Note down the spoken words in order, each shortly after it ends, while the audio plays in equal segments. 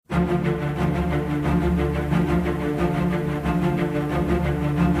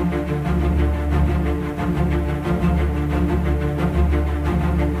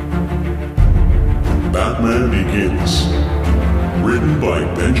Batman Begins. Written by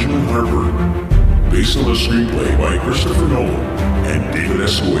Benjamin Harper. Based on a screenplay by Christopher Nolan and David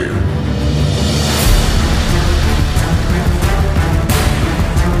S. Goyer.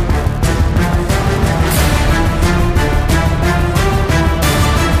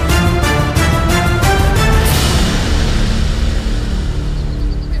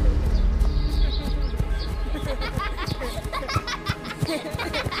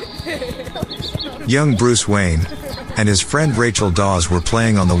 Young Bruce Wayne and his friend Rachel Dawes were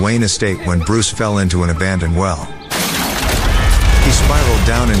playing on the Wayne estate when Bruce fell into an abandoned well. He spiraled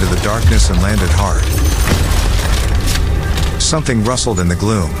down into the darkness and landed hard. Something rustled in the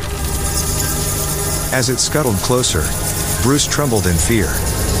gloom. As it scuttled closer, Bruce trembled in fear.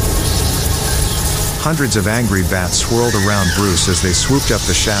 Hundreds of angry bats swirled around Bruce as they swooped up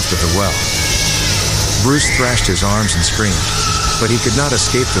the shaft of the well. Bruce thrashed his arms and screamed, but he could not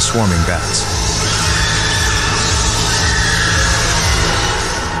escape the swarming bats.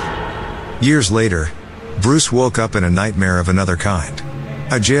 Years later, Bruce woke up in a nightmare of another kind.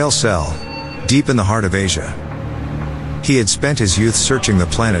 A jail cell, deep in the heart of Asia. He had spent his youth searching the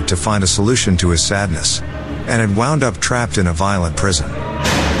planet to find a solution to his sadness, and had wound up trapped in a violent prison.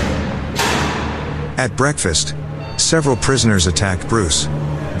 At breakfast, several prisoners attacked Bruce,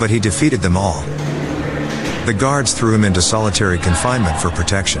 but he defeated them all. The guards threw him into solitary confinement for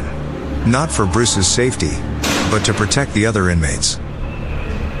protection. Not for Bruce's safety, but to protect the other inmates.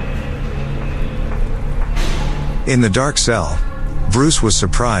 In the dark cell, Bruce was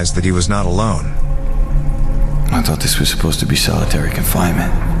surprised that he was not alone. I thought this was supposed to be solitary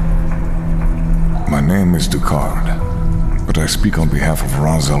confinement. My name is Ducard, but I speak on behalf of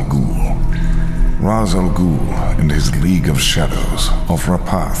Ra's al Ghul. Ra's al Ghul and his League of Shadows offer a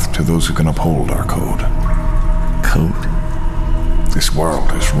path to those who can uphold our code. Code? This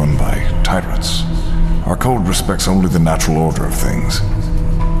world is run by tyrants. Our code respects only the natural order of things.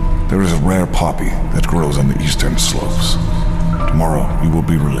 There is a rare poppy that grows on the eastern slopes. Tomorrow, you will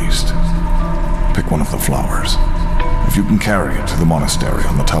be released. Pick one of the flowers. If you can carry it to the monastery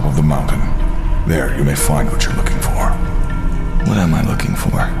on the top of the mountain, there you may find what you're looking for. What am I looking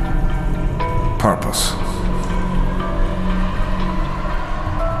for? Purpose.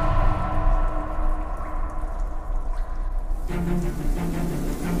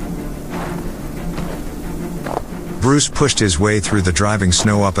 Bruce pushed his way through the driving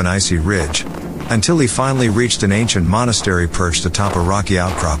snow up an icy ridge, until he finally reached an ancient monastery perched atop a rocky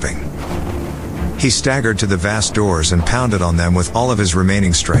outcropping. He staggered to the vast doors and pounded on them with all of his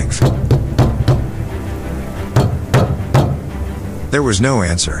remaining strength. There was no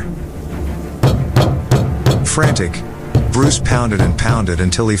answer. Frantic, Bruce pounded and pounded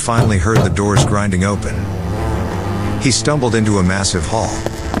until he finally heard the doors grinding open. He stumbled into a massive hall.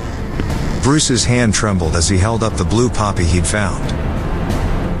 Bruce's hand trembled as he held up the blue poppy he'd found.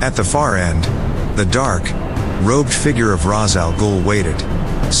 At the far end, the dark, robed figure of Ra's al Ghul waited,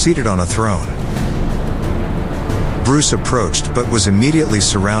 seated on a throne. Bruce approached but was immediately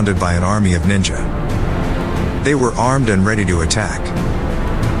surrounded by an army of ninja. They were armed and ready to attack.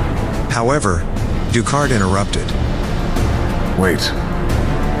 However, Ducard interrupted. Wait.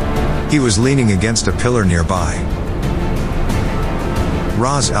 He was leaning against a pillar nearby.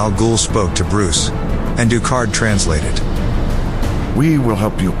 Ra's al Ghul spoke to Bruce, and Ducard translated. We will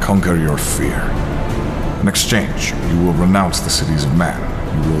help you conquer your fear. In exchange, you will renounce the cities of man.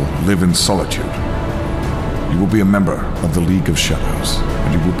 You will live in solitude. You will be a member of the League of Shadows,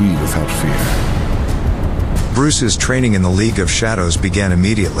 and you will be without fear. Bruce's training in the League of Shadows began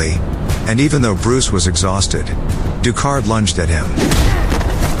immediately, and even though Bruce was exhausted, Ducard lunged at him.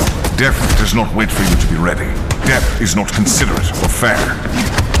 Death does not wait for you to be ready. Death is not considerate or fair.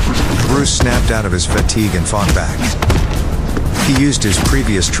 Bruce snapped out of his fatigue and fought back. He used his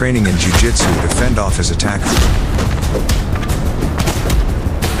previous training in jiu-jitsu to fend off his attacker.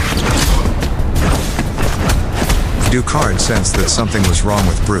 Ducard sensed that something was wrong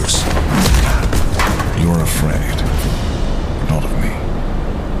with Bruce. You're afraid. Not of me.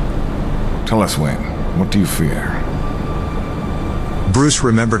 Tell us, Wayne, what do you fear? Bruce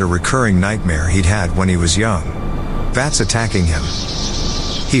remembered a recurring nightmare he'd had when he was young. Bats attacking him.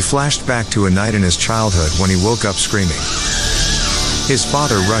 He flashed back to a night in his childhood when he woke up screaming. His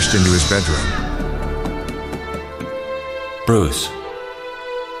father rushed into his bedroom. Bruce.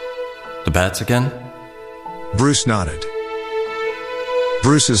 The bats again? Bruce nodded.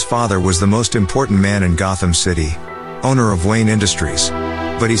 Bruce's father was the most important man in Gotham City, owner of Wayne Industries,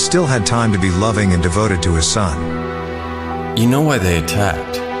 but he still had time to be loving and devoted to his son. You know why they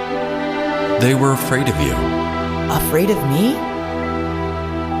attacked? They were afraid of you. Afraid of me?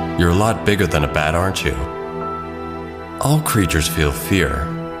 You're a lot bigger than a bat, aren't you? All creatures feel fear,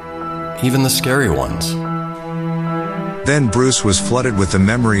 even the scary ones. Then Bruce was flooded with the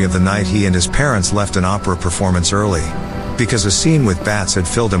memory of the night he and his parents left an opera performance early, because a scene with bats had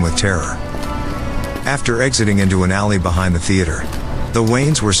filled him with terror. After exiting into an alley behind the theater, the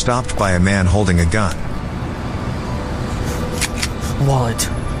Waynes were stopped by a man holding a gun. Wallet,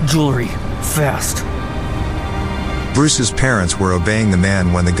 jewelry, fast. Bruce's parents were obeying the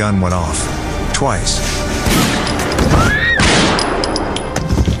man when the gun went off. Twice.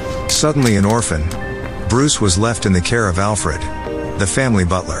 Suddenly an orphan, Bruce was left in the care of Alfred, the family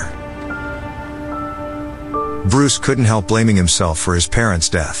butler. Bruce couldn't help blaming himself for his parents'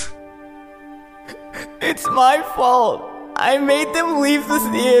 death. It's my fault. I made them leave the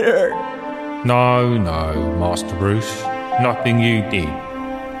theater. No, Master Bruce. Nothing you did,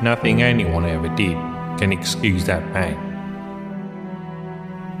 nothing anyone ever did, can excuse that pain.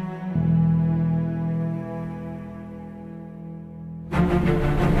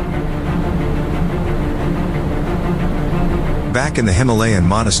 Back in the Himalayan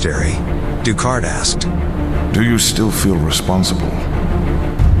monastery, Ducard asked, Do you still feel responsible?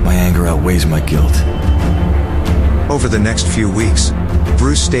 My anger outweighs my guilt. Over the next few weeks,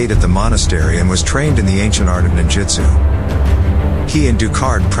 Bruce stayed at the monastery and was trained in the ancient art of ninjutsu. He and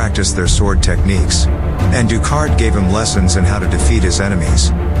Ducard practiced their sword techniques, and Ducard gave him lessons in how to defeat his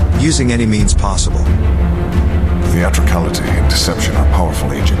enemies, using any means possible. Theatricality and deception are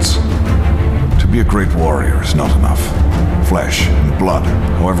powerful agents. To be a great warrior is not enough. Flesh and blood,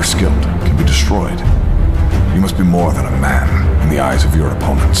 however skilled, can be destroyed. You must be more than a man in the eyes of your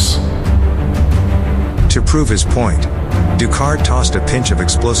opponents. To prove his point, Ducard tossed a pinch of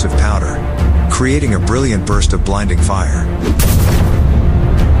explosive powder, creating a brilliant burst of blinding fire.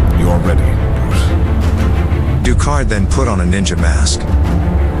 You're ready, Bruce. Ducard then put on a ninja mask.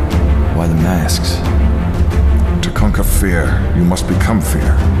 Why the masks? To conquer fear, you must become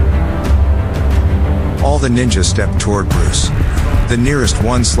fear. All the ninjas stepped toward Bruce, the nearest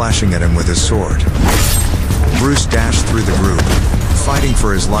one slashing at him with his sword. Bruce dashed through the group, fighting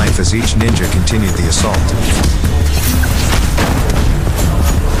for his life as each ninja continued the assault.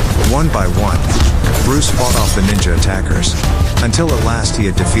 One by one, Bruce fought off the ninja attackers, until at last he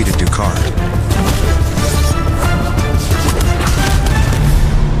had defeated Ducard.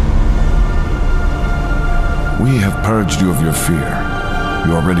 We have purged you of your fear.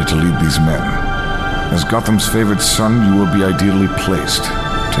 You are ready to lead these men. As Gotham's favorite son, you will be ideally placed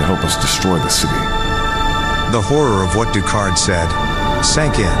to help us destroy the city. The horror of what Ducard said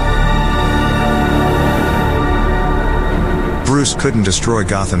sank in. Bruce couldn't destroy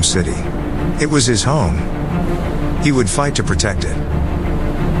Gotham City. It was his home. He would fight to protect it.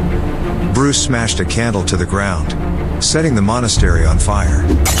 Bruce smashed a candle to the ground, setting the monastery on fire.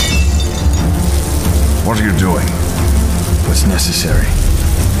 What are you doing? What's necessary?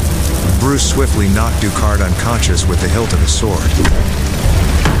 Bruce swiftly knocked Ducard unconscious with the hilt of his sword.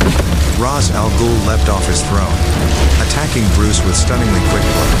 Ra's al Ghul leapt off his throne, attacking Bruce with stunningly quick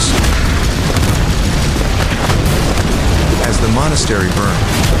blows. As the monastery burned,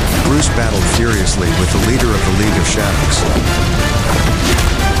 Bruce battled furiously with the leader of the League of Shadows.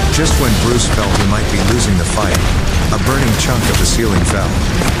 Just when Bruce felt he might be losing the fight, a burning chunk of the ceiling fell,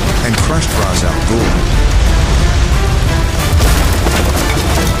 and crushed Ra's al Ghul.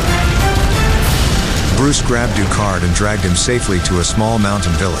 Bruce grabbed Ducard and dragged him safely to a small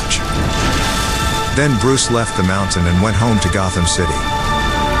mountain village. Then Bruce left the mountain and went home to Gotham City.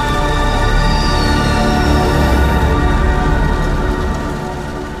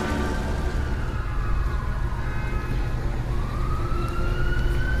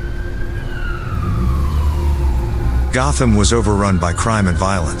 Gotham was overrun by crime and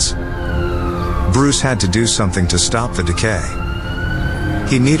violence. Bruce had to do something to stop the decay.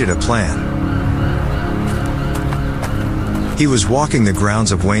 He needed a plan. He was walking the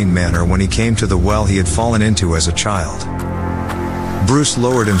grounds of Wayne Manor when he came to the well he had fallen into as a child. Bruce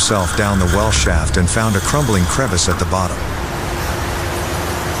lowered himself down the well shaft and found a crumbling crevice at the bottom.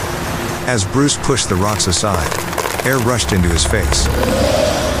 As Bruce pushed the rocks aside, air rushed into his face.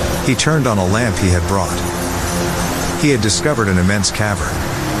 He turned on a lamp he had brought. He had discovered an immense cavern.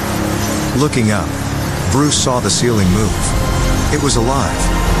 Looking up, Bruce saw the ceiling move. It was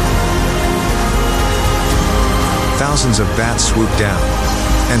alive. Thousands of bats swooped down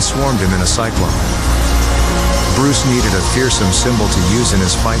and swarmed him in a cyclone. Bruce needed a fearsome symbol to use in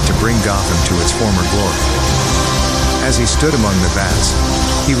his fight to bring Gotham to its former glory. As he stood among the bats,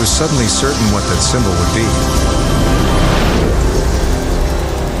 he was suddenly certain what that symbol would be.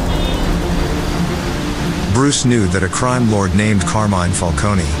 Bruce knew that a crime lord named Carmine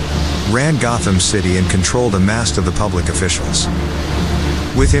Falcone ran Gotham City and controlled a mass of the public officials.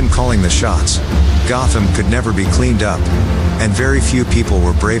 With him calling the shots, Gotham could never be cleaned up, and very few people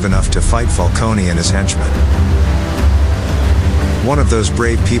were brave enough to fight Falcone and his henchmen. One of those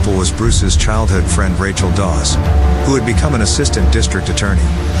brave people was Bruce's childhood friend Rachel Dawes, who had become an assistant district attorney.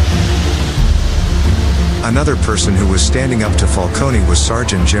 Another person who was standing up to Falcone was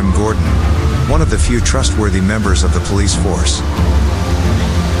Sergeant Jim Gordon, one of the few trustworthy members of the police force.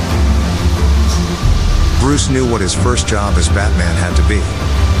 Bruce knew what his first job as Batman had to be: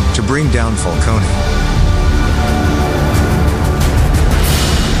 to bring down Falcone.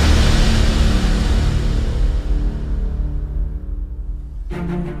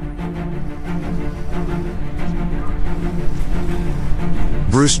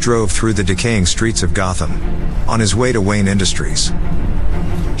 Bruce drove through the decaying streets of Gotham, on his way to Wayne Industries.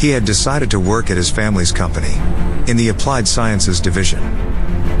 He had decided to work at his family's company, in the Applied Sciences Division.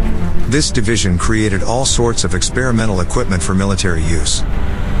 This division created all sorts of experimental equipment for military use.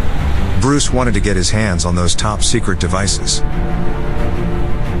 Bruce wanted to get his hands on those top-secret devices.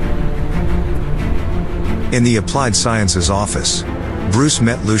 In the Applied Sciences office, Bruce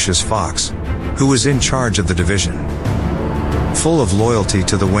met Lucius Fox, who was in charge of the division. Full of loyalty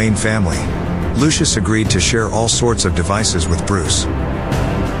to the Wayne family, Lucius agreed to share all sorts of devices with Bruce.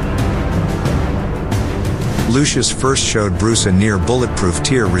 Lucius first showed Bruce a near-bulletproof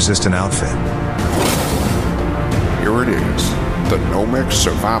tear-resistant outfit. Here it is, the Nomex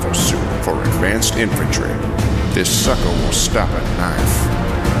survival suit for advanced infantry. This sucker will stop a knife.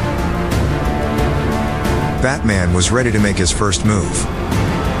 Batman was ready to make his first move.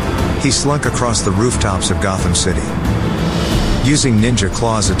 He slunk across the rooftops of Gotham City. Using ninja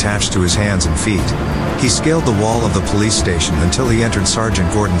claws attached to his hands and feet, he scaled the wall of the police station until he entered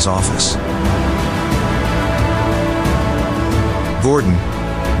Sergeant Gordon's office. Gordon,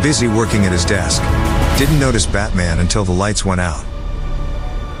 busy working at his desk, didn't notice Batman until the lights went out.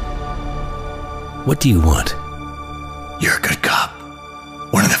 What do you want? You're a good cop.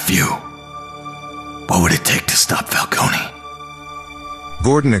 One of the few. What would it take to stop Falcone?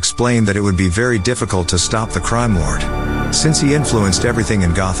 Gordon explained that it would be very difficult to stop the crime lord, since he influenced everything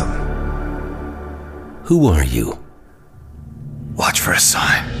in Gotham. Who are you? Watch for a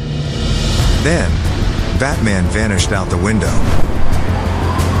sign. Then, Batman vanished out the window.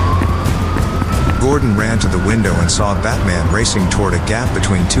 Gordon ran to the window and saw Batman racing toward a gap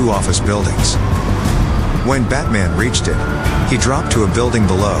between two office buildings. When Batman reached it, he dropped to a building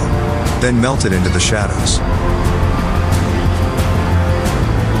below, then melted into the shadows.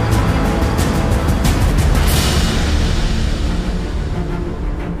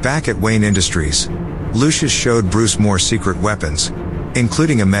 Back at Wayne Industries, Lucius showed Bruce more secret weapons,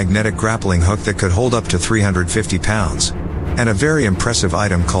 including a magnetic grappling hook that could hold up to 350 pounds, and a very impressive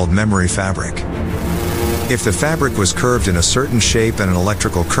item called memory fabric. If the fabric was curved in a certain shape and an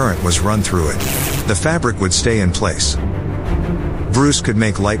electrical current was run through it, the fabric would stay in place. Bruce could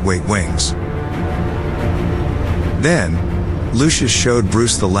make lightweight wings. Then, Lucius showed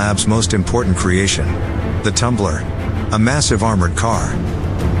Bruce the lab's most important creation, the Tumbler, a massive armored car.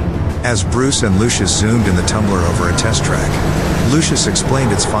 As Bruce and Lucius zoomed in the Tumbler over a test track, Lucius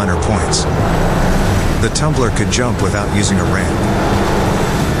explained its finer points. The Tumbler could jump without using a ramp.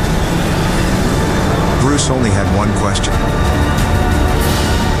 Bruce only had one question.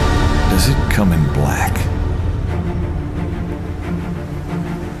 Does it come in black?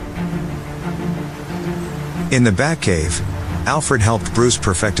 In the Batcave, Alfred helped Bruce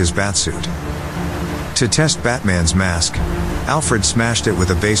perfect his batsuit. To test Batman's mask, Alfred smashed it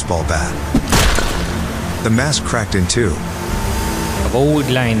with a baseball bat. The mask cracked in two. Avoid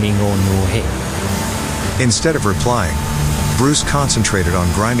landing on your head. Instead of replying, Bruce concentrated on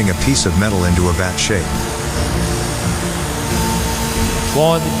grinding a piece of metal into a bat shape.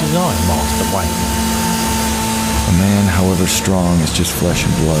 Why the design, Master Wayne? A man, however strong, is just flesh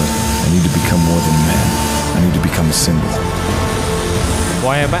and blood. I need to become more than a man. I need to become a symbol.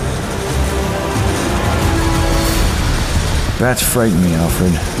 Why a bat? Bats frighten me,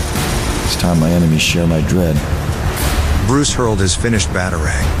 Alfred. It's time my enemies share my dread. Bruce hurled his finished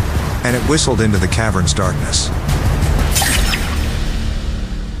batarang, and it whistled into the cavern's darkness.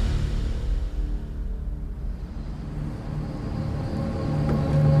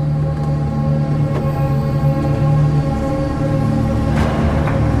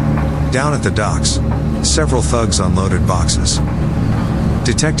 Down at the docks, several thugs unloaded boxes.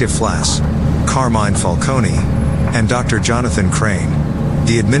 Detective Flass, Carmine Falcone, and Dr. Jonathan Crane,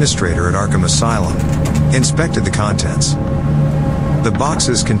 the administrator at Arkham Asylum, inspected the contents. The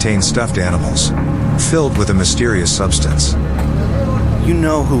boxes contained stuffed animals, filled with a mysterious substance. You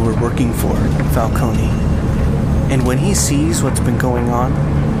know who we're working for, Falcone. And when he sees what's been going on,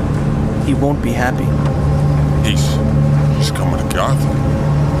 he won't be happy. He's coming to Gotham.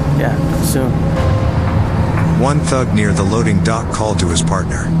 Yeah, soon. One thug near the loading dock called to his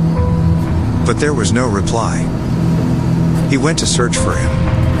partner, but there was no reply. He went to search for him,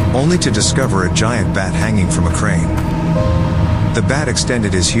 only to discover a giant bat hanging from a crane. The bat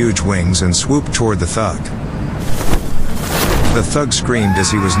extended his huge wings and swooped toward the thug. The thug screamed as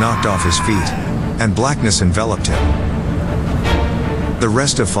he was knocked off his feet, and blackness enveloped him. The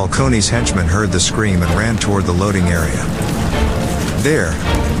rest of Falcone's henchmen heard the scream and ran toward the loading area. There,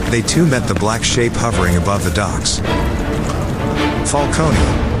 they too met the black shape hovering above the docks. Falcone,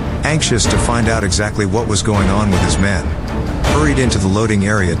 anxious to find out exactly what was going on with his men, hurried into the loading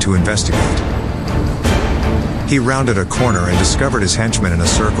area to investigate. He rounded a corner and discovered his henchmen in a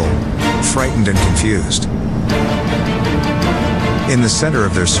circle, frightened and confused. In the center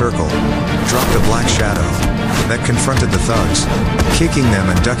of their circle, dropped a black shadow that confronted the thugs, kicking them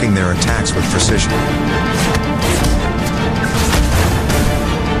and ducking their attacks with precision.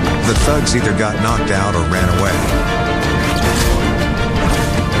 The thugs either got knocked out or ran away.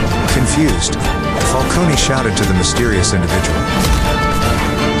 Confused, Falcone shouted to the mysterious individual.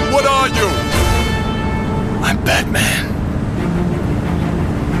 What are you? I'm Batman.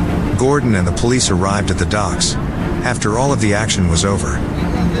 Gordon and the police arrived at the docks after all of the action was over.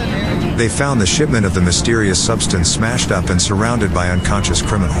 They found the shipment of the mysterious substance smashed up and surrounded by unconscious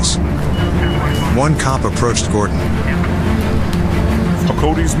criminals. One cop approached Gordon.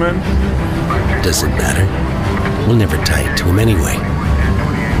 Falcone's men? Doesn't matter. We'll never tie it to him anyway.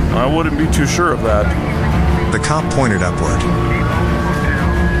 I wouldn't be too sure of that. The cop pointed upward.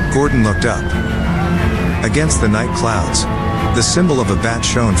 Gordon looked up. Against the night clouds, the symbol of a bat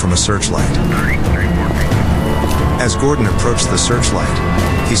shone from a searchlight. As Gordon approached the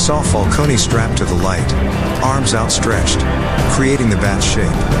searchlight, he saw Falcone strapped to the light, arms outstretched, creating the bat's shape.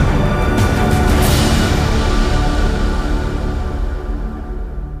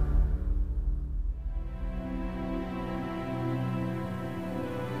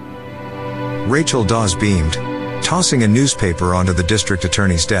 Rachel Dawes beamed, tossing a newspaper onto the district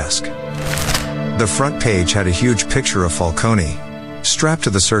attorney's desk. The front page had a huge picture of Falcone, strapped to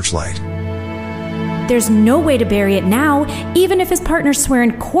the searchlight. There's no way to bury it now, even if his partners swear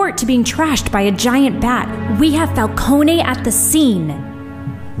in court to being trashed by a giant bat. We have Falcone at the scene.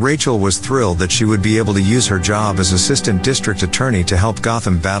 Rachel was thrilled that she would be able to use her job as assistant district attorney to help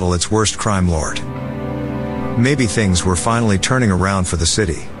Gotham battle its worst crime lord. Maybe things were finally turning around for the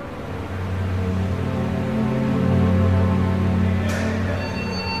city.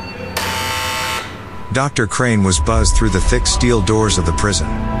 Dr. Crane was buzzed through the thick steel doors of the prison.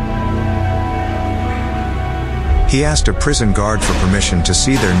 He asked a prison guard for permission to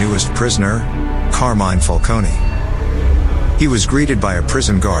see their newest prisoner, Carmine Falcone. He was greeted by a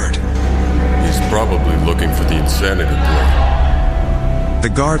prison guard. He's probably looking for the insanity plea.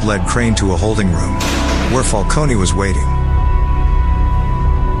 The guard led Crane to a holding room, where Falcone was waiting.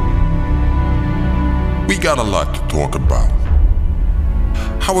 We got a lot to talk about.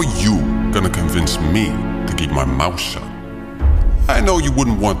 How are you gonna convince me to keep my mouth shut? I know you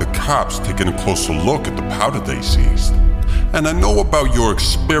wouldn't want the cops taking a closer look at the powder they seized. And I know about your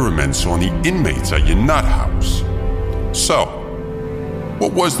experiments on the inmates at your nut house. So,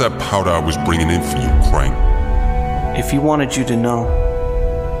 what was that powder I was bringing in for you, Crane? If he wanted you to know,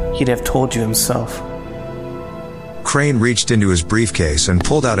 he'd have told you himself. Crane reached into his briefcase and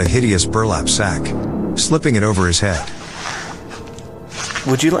pulled out a hideous burlap sack, slipping it over his head.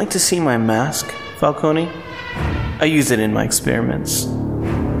 Would you like to see my mask, Falcone? I use it in my experiments.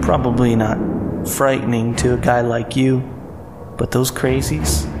 Probably not frightening to a guy like you, but those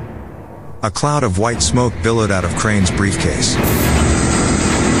crazies? A cloud of white smoke billowed out of Crane's briefcase. They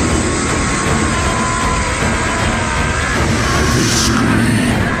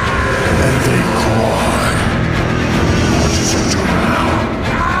scream and they cry. Watch as you turn around.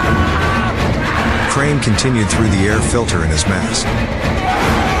 Crane continued through the air filter in his mask.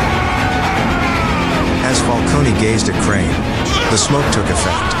 As Falcone gazed at Crane, the smoke took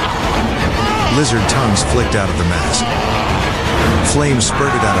effect. Lizard tongues flicked out of the mask. Flames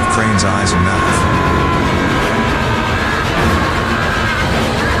spurted out of Crane's eyes and mouth.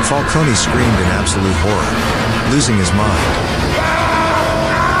 Falcone screamed in absolute horror, losing his mind.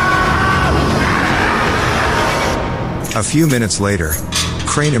 A few minutes later,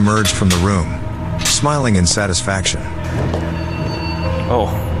 Crane emerged from the room, smiling in satisfaction. Oh,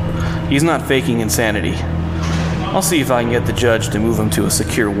 he's not faking insanity. I'll see if I can get the judge to move him to a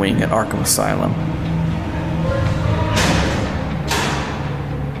secure wing at Arkham Asylum.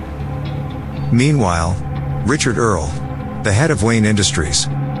 Meanwhile, Richard Earle, the head of Wayne Industries,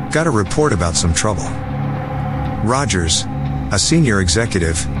 got a report about some trouble. Rogers, a senior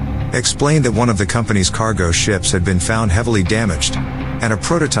executive, explained that one of the company's cargo ships had been found heavily damaged, and a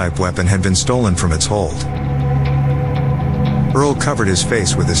prototype weapon had been stolen from its hold. Earle covered his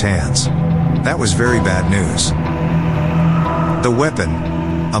face with his hands. That was very bad news. The weapon,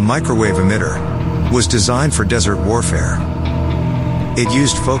 a microwave emitter, was designed for desert warfare. It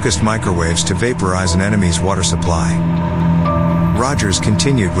used focused microwaves to vaporize an enemy's water supply. Rogers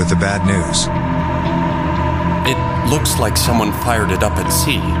continued with the bad news. It looks like someone fired it up at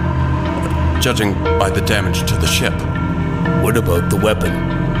sea, judging by the damage to the ship. What about the weapon?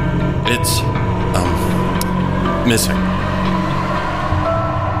 It's, missing.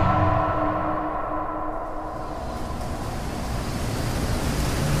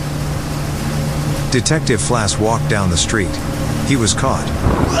 Detective Flass walked down the street. He was caught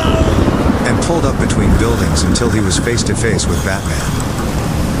and pulled up between buildings until he was face to face with Batman.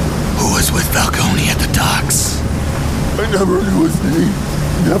 Who was with Falcone at the docks? I never knew his name.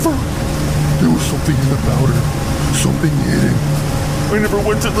 Never. There was something in the powder. Something hidden. I never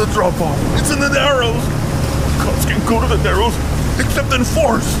went to the drop-off. It's in the Narrows. Cops can't go to the Narrows except in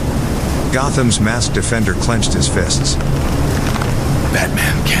force. Gotham's masked defender clenched his fists.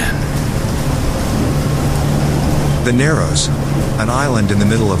 Batman can. The Narrows, an island in the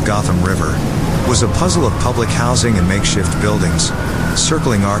middle of Gotham River, was a puzzle of public housing and makeshift buildings,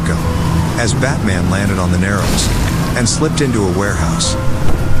 circling Arkham, as Batman landed on the Narrows and slipped into a warehouse.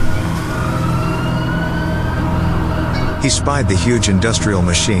 He spied the huge industrial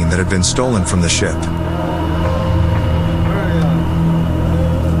machine that had been stolen from the ship.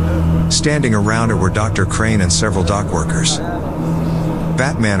 Standing around it were Dr. Crane and several dock workers.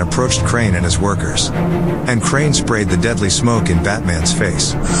 Batman approached Crane and his workers, and Crane sprayed the deadly smoke in Batman's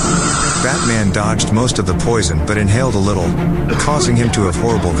face. Batman dodged most of the poison but inhaled a little, causing him to have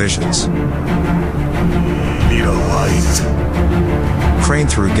horrible visions. Need a light. Crane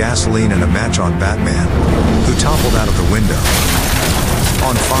threw gasoline and a match on Batman, who toppled out of the window.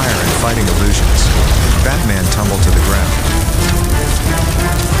 On fire and fighting illusions, Batman tumbled to the ground.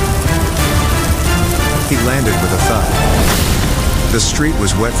 He landed with a thud. The street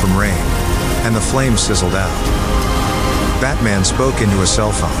was wet from rain, and the flames sizzled out. Batman spoke into a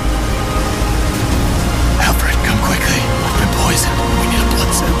cell phone. Alfred, come quickly. I've been poisoned. We need a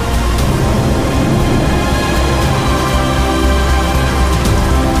blood sample.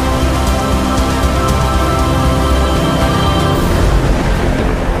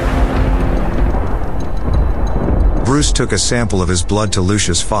 Bruce took a sample of his blood to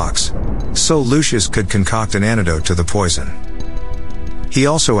Lucius Fox, so Lucius could concoct an antidote to the poison. He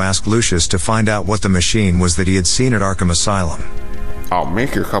also asked Lucius to find out what the machine was that he had seen at Arkham Asylum. I'll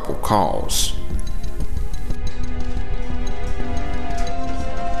make a couple calls.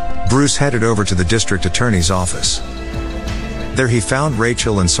 Bruce headed over to the district attorney's office. There he found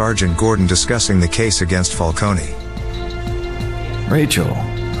Rachel and Sergeant Gordon discussing the case against Falcone. Rachel,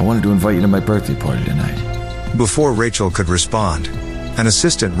 I wanted to invite you to my birthday party tonight. Before Rachel could respond, an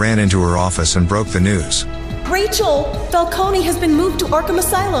assistant ran into her office and broke the news. Rachel, Falcone has been moved to Arkham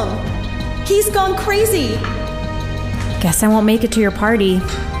Asylum. He's gone crazy. Guess I won't make it to your party.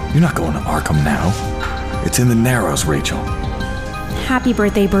 You're not going to Arkham now. It's in the Narrows, Rachel. Happy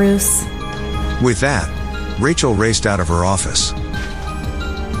birthday, Bruce. With that, Rachel raced out of her office.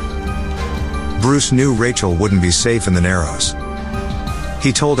 Bruce knew Rachel wouldn't be safe in the Narrows.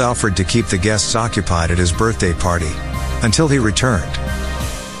 He told Alfred to keep the guests occupied at his birthday party until he returned.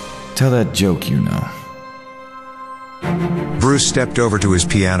 Tell that joke you know. Bruce stepped over to his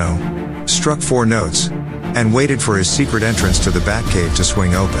piano, struck 4 notes, and waited for his secret entrance to the Batcave to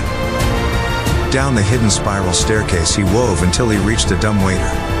swing open. Down the hidden spiral staircase he wove until he reached a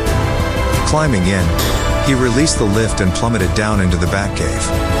dumbwaiter. Climbing in, he released the lift and plummeted down into the Batcave.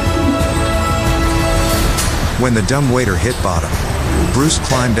 When the dumbwaiter hit bottom, Bruce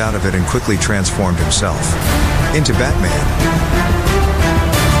climbed out of it and quickly transformed himself into Batman.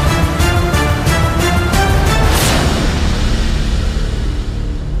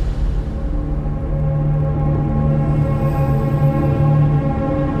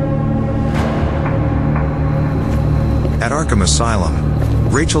 At Arkham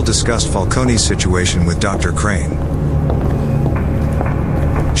Asylum, Rachel discussed Falcone's situation with Dr. Crane.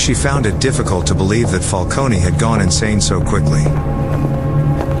 She found it difficult to believe that Falcone had gone insane so quickly.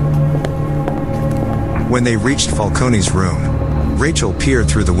 When they reached Falcone's room, Rachel peered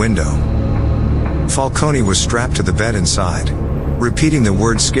through the window. Falcone was strapped to the bed inside, repeating the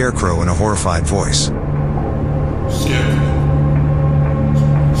word scarecrow in a horrified voice. Scarecrow.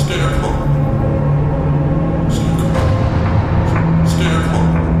 Scarecrow. Scarecrow.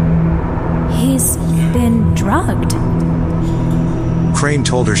 He's been drugged. Crane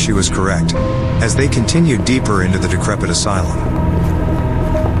told her she was correct, as they continued deeper into the decrepit asylum.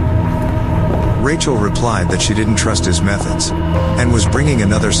 Rachel replied that she didn't trust his methods, and was bringing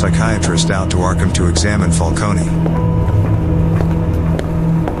another psychiatrist out to Arkham to examine Falcone.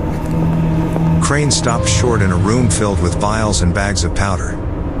 Crane stopped short in a room filled with vials and bags of powder.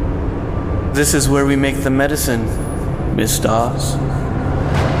 This is where we make the medicine, Miss Dawes.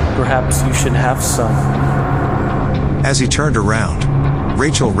 Perhaps you should have some. As he turned around,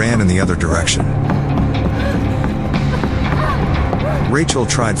 Rachel ran in the other direction. Rachel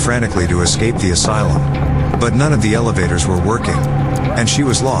tried frantically to escape the asylum, but none of the elevators were working, and she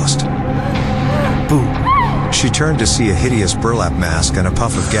was lost. Boo! She turned to see a hideous burlap mask and a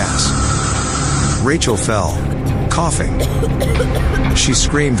puff of gas. Rachel fell, coughing. She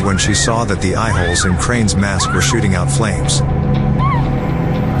screamed when she saw that the eye holes in Crane's mask were shooting out flames.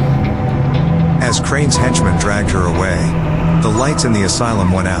 As Crane's henchmen dragged her away, the lights in the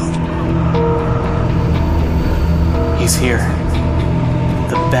asylum went out. He's here.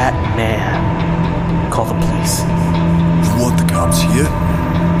 The Batman. Call the police. You want the cops here?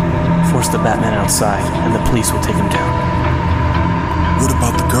 Force the Batman outside, and the police will take him down. What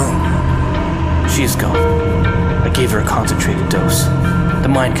about the girl? She's gone. I gave her a concentrated dose. The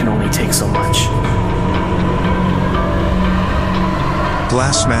mind can only take so much.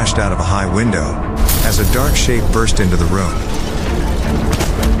 Glass smashed out of a high window as a dark shape burst into the room.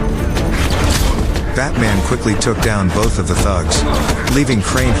 Batman quickly took down both of the thugs, leaving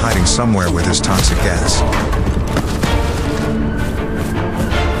Crane hiding somewhere with his toxic gas.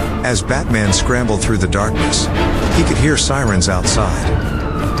 As Batman scrambled through the darkness, he could hear sirens outside.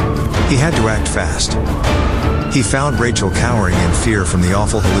 He had to act fast. He found Rachel cowering in fear from the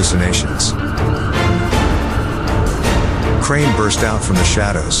awful hallucinations. Crane burst out from the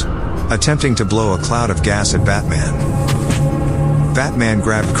shadows, attempting to blow a cloud of gas at Batman. Batman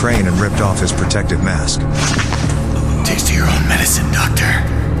grabbed Crane and ripped off his protective mask. Taste of your own medicine, Doctor.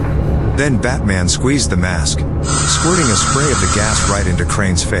 Then Batman squeezed the mask, squirting a spray of the gas right into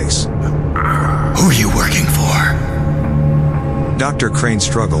Crane's face. Who are you working for? Dr. Crane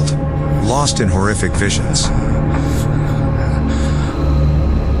struggled, lost in horrific visions.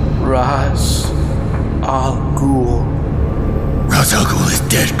 Ra's al Ghul. Ra's al Ghul is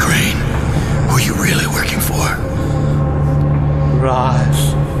dead, Crane. Who are you really working for?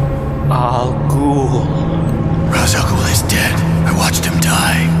 Ra's al Ghul. Ra's al Ghul is dead. I watched him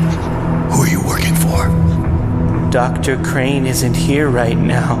die. Who are you working for? Dr. Crane isn't here right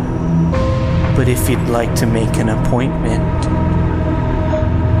now. But if you'd like to make an appointment...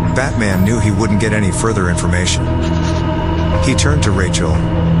 Batman knew he wouldn't get any further information. He turned to Rachel,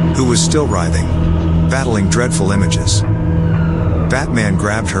 who was still writhing, battling dreadful images. Batman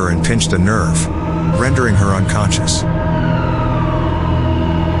grabbed her and pinched a nerve, rendering her unconscious.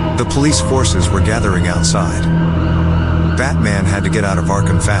 The police forces were gathering outside. Batman had to get out of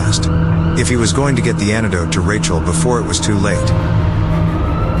Arkham fast, if he was going to get the antidote to Rachel before it was too late.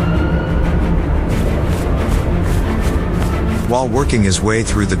 While working his way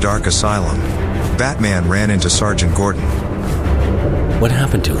through the dark asylum, Batman ran into Sergeant Gordon. What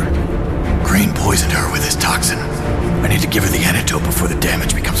happened to her? Crane poisoned her with his toxin. I need to give her the antidote before the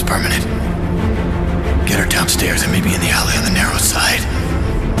damage becomes permanent. Get her downstairs and maybe in the alley on the narrow side.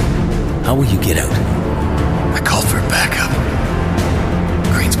 How will you get out? I called for backup.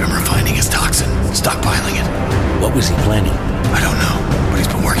 Crane's been refining his toxin, stockpiling it. What was he planning? I don't know, but he's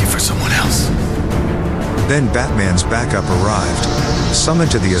been working for someone else. Then Batman's backup arrived, summoned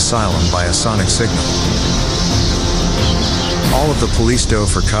to the asylum by a sonic signal. All of the police dove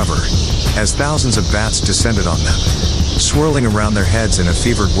for cover, as thousands of bats descended on them, swirling around their heads in a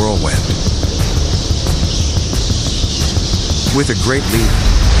fevered whirlwind. With a great leap,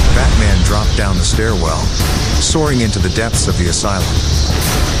 Batman dropped down the stairwell, soaring into the depths of the asylum.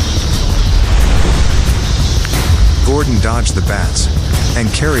 Gordon dodged the bats,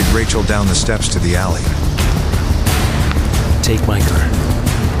 and carried Rachel down the steps to the alley. Take my car.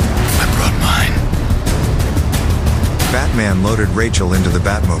 I brought mine. Batman loaded Rachel into the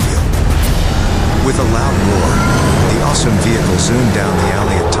Batmobile. With a loud roar, the awesome vehicle zoomed down the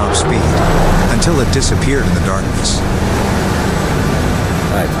alley at top speed, until it disappeared in the darkness.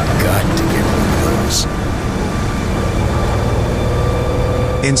 I've got to get one of those.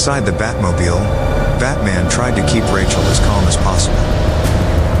 Inside the Batmobile, Batman tried to keep Rachel as calm as possible.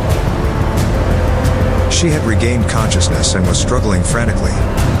 She had regained consciousness and was struggling frantically,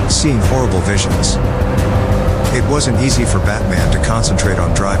 seeing horrible visions. It wasn't easy for Batman to concentrate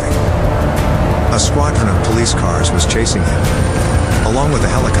on driving. A squadron of police cars was chasing him, along with a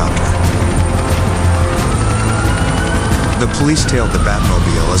helicopter. The police tailed the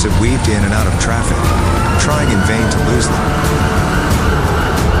Batmobile as it weaved in and out of traffic, trying in vain to lose them.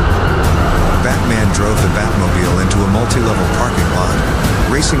 Batman drove the Batmobile into a multi-level parking lot,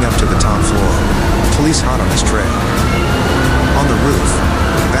 racing up to the top floor, police hot on his trail. On the roof,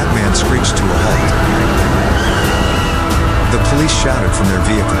 Batman screeched to a halt. The police shouted from their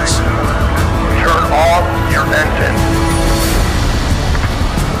vehicles, "Turn off your engine!"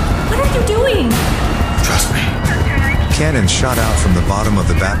 What are you doing? Trust me. Cannons shot out from the bottom of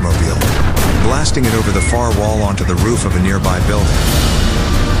the Batmobile, blasting it over the far wall onto the roof of a nearby building.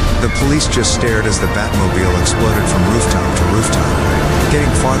 The police just stared as the Batmobile exploded from rooftop to rooftop, getting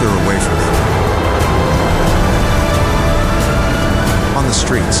farther away from them. On the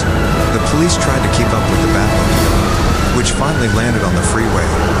streets, the police tried to keep up with the Batmobile, which finally landed on the freeway,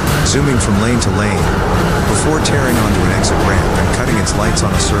 zooming from lane to lane, before tearing onto an exit ramp and cutting its lights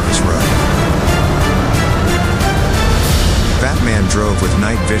on a service road. Batman drove with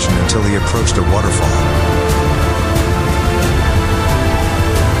night vision until he approached a waterfall.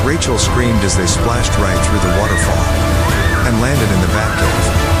 Rachel screamed as they splashed right through the waterfall and landed in the Batcave.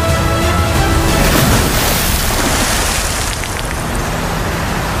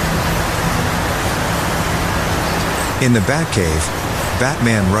 In the Batcave,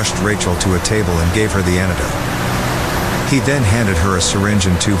 Batman rushed Rachel to a table and gave her the antidote. He then handed her a syringe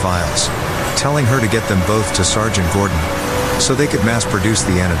and 2 vials, telling her to get them both to Sergeant Gordon so they could mass-produce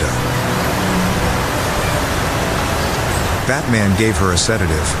the antidote. Batman gave her a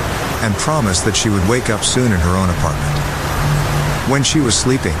sedative and promised that she would wake up soon in her own apartment. When she was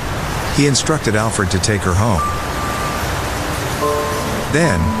sleeping, he instructed Alfred to take her home.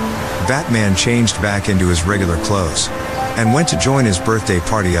 Then, Batman changed back into his regular clothes and went to join his birthday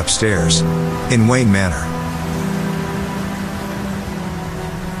party upstairs in Wayne Manor.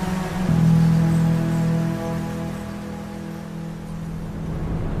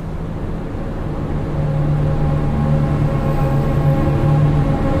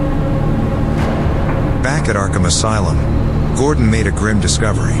 Back at Arkham Asylum, Gordon made a grim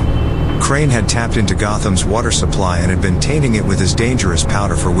discovery. Crane had tapped into Gotham's water supply and had been tainting it with his dangerous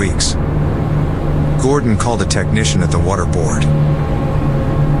powder for weeks. Gordon called a technician at the water board.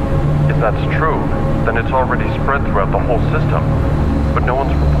 If that's true, then it's already spread throughout the whole system, but no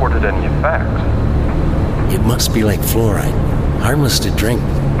one's reported any effects. It must be like fluoride, harmless to drink,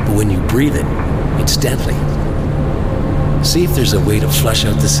 but when you breathe it, it's deadly. See if there's a way to flush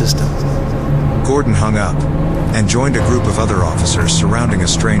out the system. Gordon hung up and joined a group of other officers surrounding a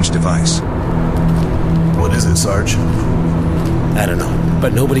strange device. What is it, Sarge? I don't know,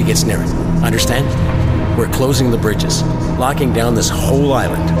 but nobody gets near it. Understand? We're closing the bridges, locking down this whole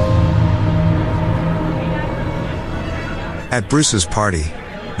island. At Bruce's party,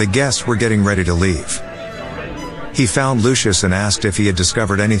 the guests were getting ready to leave. He found Lucius and asked if he had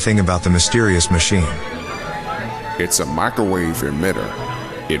discovered anything about the mysterious machine. It's a microwave emitter.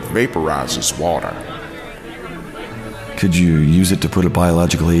 It vaporizes water. Could you use it to put a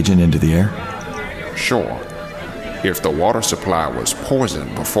biological agent into the air? Sure. If the water supply was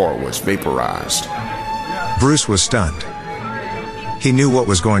poisoned before it was vaporized. Bruce was stunned. He knew what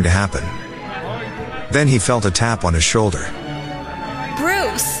was going to happen. Then he felt a tap on his shoulder.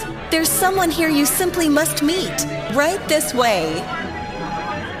 Bruce, there's someone here you simply must meet. Right this way.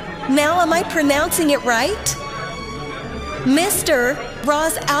 Now am I pronouncing it right? Mr.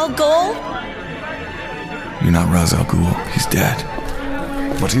 Ra's al Ghul? You're not Ra's al Ghul. He's dead.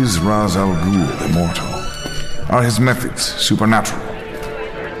 But is Ra's al Ghul immortal? Are his methods supernatural?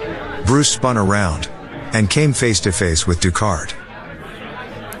 Bruce spun around and came face to face with Ducard.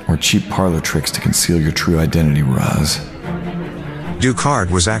 Or cheap parlor tricks to conceal your true identity, Ra's. Ducard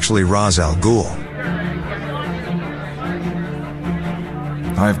was actually Ra's al Ghul.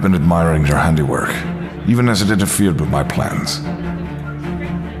 I've been admiring your handiwork, even as it interfered with my plans.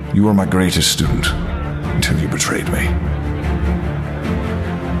 You were my greatest student, until you betrayed me.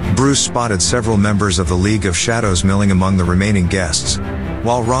 Bruce spotted several members of the League of Shadows milling among the remaining guests,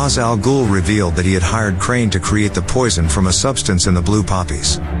 while Ra's al Ghul revealed that he had hired Crane to create the poison from a substance in the blue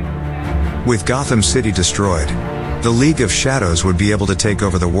poppies. With Gotham City destroyed, the League of Shadows would be able to take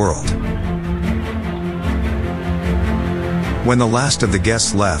over the world. When the last of the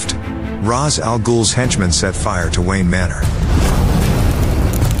guests left, Ra's al Ghul's henchmen set fire to Wayne Manor.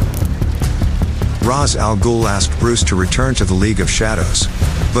 Ra's al Ghul asked Bruce to return to the League of Shadows,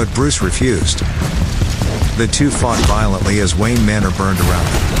 but Bruce refused. The two fought violently as Wayne Manor burned around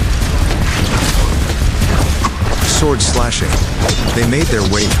them. Sword slashing, they made their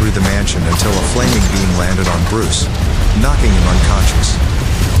way through the mansion until a flaming beam landed on Bruce, knocking him unconscious.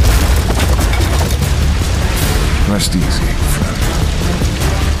 Rest easy, friend.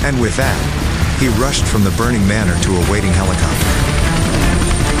 And with that, he rushed from the burning manor to a waiting helicopter.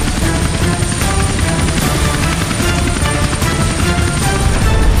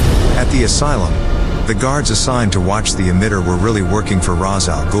 At the asylum, the guards assigned to watch the emitter were really working for Ra's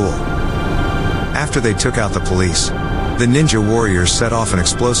al Ghul. After they took out the police, the ninja warriors set off an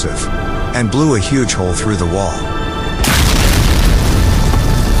explosive and blew a huge hole through the wall.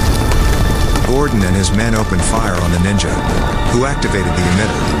 Gordon and his men opened fire on the ninja, who activated the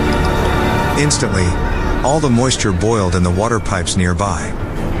emitter. Instantly, all the moisture boiled in the water pipes nearby.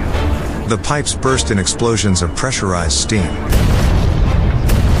 The pipes burst in explosions of pressurized steam.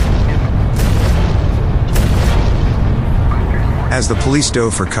 As the police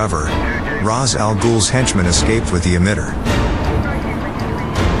dove for cover, Ra's al Ghul's henchmen escaped with the emitter.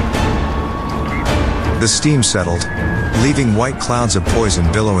 The steam settled, leaving white clouds of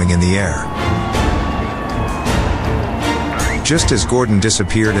poison billowing in the air. Just as Gordon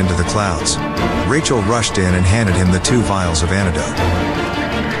disappeared into the clouds, Rachel rushed in and handed him the 2 vials of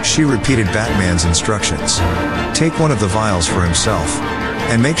antidote. She repeated Batman's instructions. Take one of the vials for himself,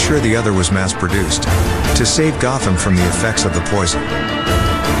 and make sure the other was mass-produced, to save Gotham from the effects of the poison.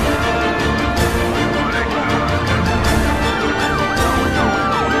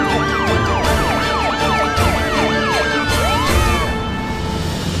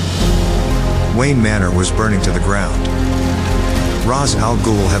 Wayne Manor was burning to the ground. Ra's al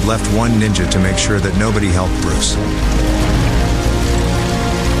Ghul had left one ninja to make sure that nobody helped Bruce.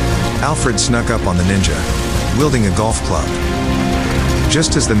 Alfred snuck up on the ninja, wielding a golf club.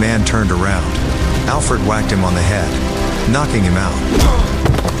 Just as the man turned around, Alfred whacked him on the head, knocking him out.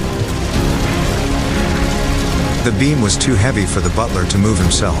 The beam was too heavy for the butler to move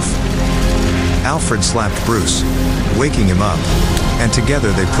himself. Alfred slapped Bruce, waking him up, and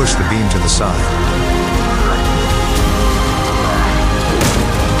together they pushed the beam to the side.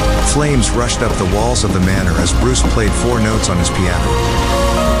 Flames rushed up the walls of the manor as Bruce played 4 notes on his piano.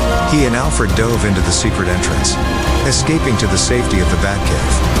 He and Alfred dove into the secret entrance, escaping to the safety of the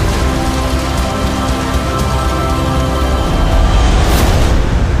Batcave.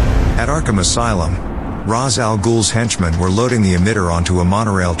 At Arkham Asylum, Ra's al Ghul's henchmen were loading the emitter onto a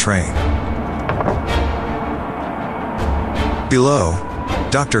monorail train. Below,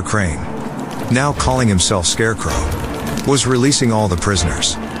 Dr. Crane, now calling himself Scarecrow, was releasing all the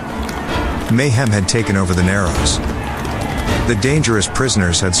prisoners. Mayhem had taken over the Narrows. The dangerous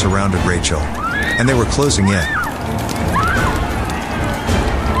prisoners had surrounded Rachel, and they were closing in.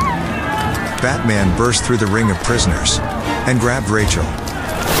 Batman burst through the ring of prisoners and grabbed Rachel.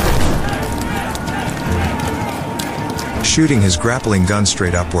 Shooting his grappling gun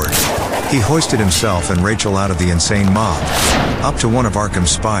straight upward, he hoisted himself and Rachel out of the insane mob, up to one of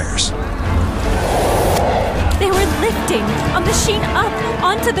Arkham's spires. They were lifting a machine up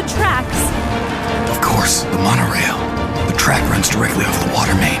onto the tracks. Of course, the monorail. The track runs directly off the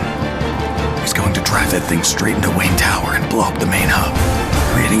water main. He's going to drive that thing straight into Wayne Tower and blow up the main hub,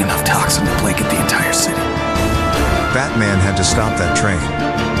 creating enough toxin to blanket the entire city. Batman had to stop that train.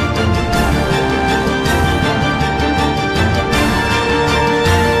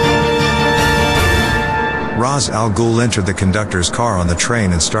 Ra's al Ghul entered the conductor's car on the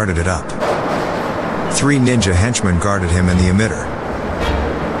train and started it up. 3 ninja henchmen guarded him in the emitter.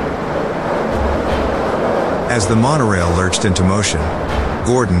 As the monorail lurched into motion,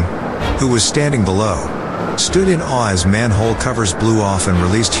 Gordon, who was standing below, stood in awe as manhole covers blew off and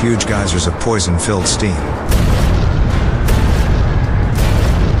released huge geysers of poison-filled steam.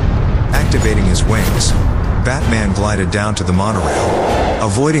 Activating his wings, Batman glided down to the monorail,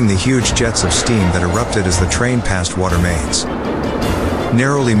 avoiding the huge jets of steam that erupted as the train passed water mains.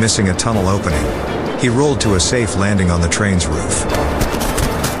 Narrowly missing a tunnel opening, he rolled to a safe landing on the train's roof.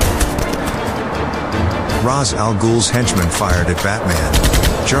 Ra's al Ghul's henchmen fired at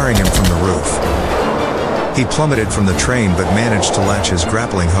Batman, jarring him from the roof. He plummeted from the train but managed to latch his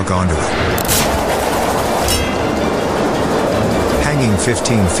grappling hook onto it. Hanging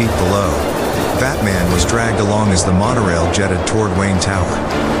 15 feet below, Batman was dragged along as the monorail jetted toward Wayne Tower.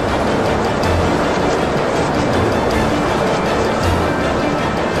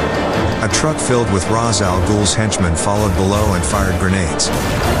 A truck filled with Ra's al Ghul's henchmen followed below and fired grenades.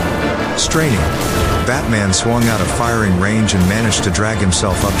 Straining, Batman swung out of firing range and managed to drag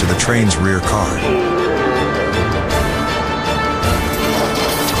himself up to the train's rear car.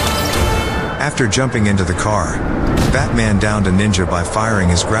 After jumping into the car, Batman downed a ninja by firing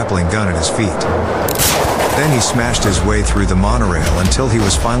his grappling gun at his feet. Then he smashed his way through the monorail until he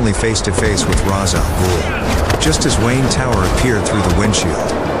was finally face to face with Ra's al Ghul, just as Wayne Tower appeared through the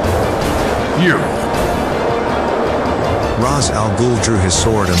windshield. You! Ra's al Ghul drew his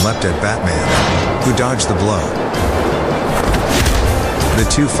sword and leapt at Batman, who dodged the blow. The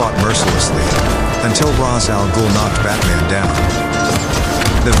two fought mercilessly, until Ra's al Ghul knocked Batman down.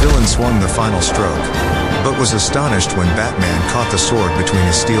 The villain swung the final stroke, but was astonished when Batman caught the sword between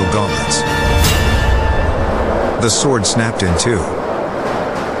his steel gauntlets. The sword snapped in two.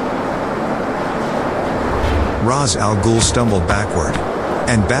 Ra's al Ghul stumbled backward,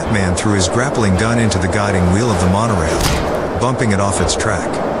 and Batman threw his grappling gun into the guiding wheel of the monorail, bumping it off its track.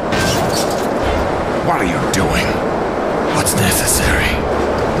 What are you doing? What's necessary?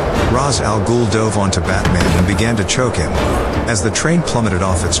 Ra's al Ghul dove onto Batman and began to choke him, as the train plummeted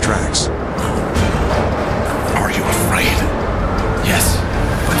off its tracks. Are you afraid? Yes,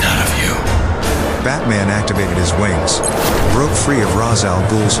 but not of you. Batman activated his wings, broke free of Ra's al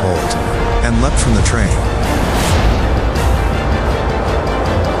Ghul's hold, and leapt from the train.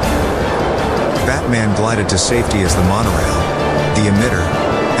 Batman glided to safety as the monorail, the emitter,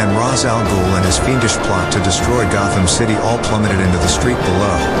 and Ra's al Ghul and his fiendish plot to destroy Gotham City all plummeted into the street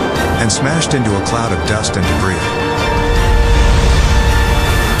below, and smashed into a cloud of dust and debris.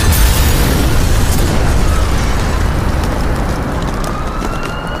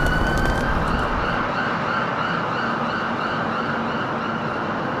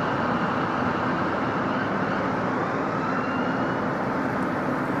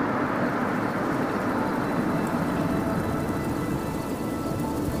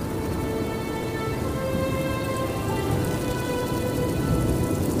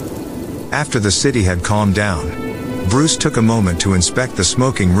 After the city had calmed down, Bruce took a moment to inspect the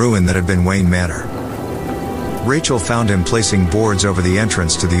smoking ruin that had been Wayne Manor. Rachel found him placing boards over the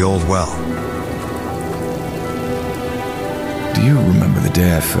entrance to the old well. Do you remember the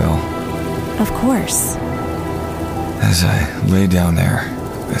day I fell? Of course. As I lay down there,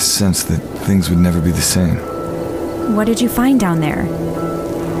 I sensed that things would never be the same. What did you find down there?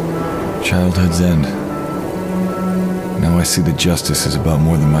 Childhood's end. Now I see that justice is about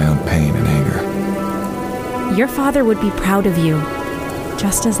more than my own pain and anger. Your father would be proud of you,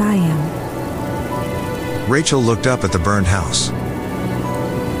 just as I am. Rachel looked up at the burned house.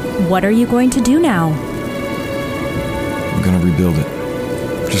 What are you going to do now? I'm gonna rebuild it,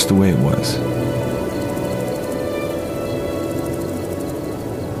 just the way it was.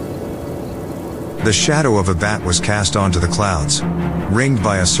 The shadow of a bat was cast onto the clouds, ringed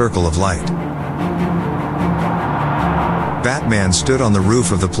by a circle of light. Batman stood on the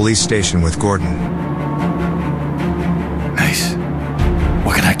roof of the police station with Gordon. Nice.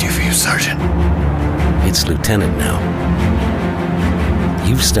 What can I do for you, Sergeant? It's Lieutenant now.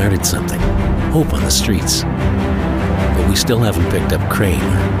 You've started something. Hope on the streets. But we still haven't picked up Crane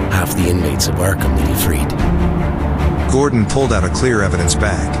or half the inmates of Arkham that he freed. Gordon pulled out a clear evidence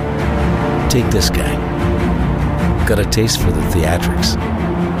bag. Take this guy. Got a taste for the theatrics.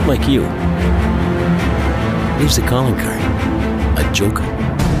 Like you. Here's the calling card. A joker.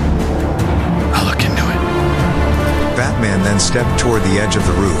 I'll look into it. Batman then stepped toward the edge of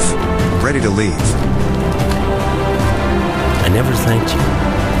the roof, ready to leave. I never thanked you.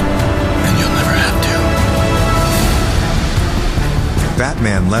 And you'll never have to.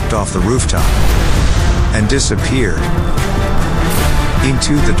 Batman leapt off the rooftop and disappeared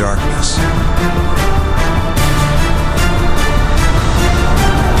into the darkness.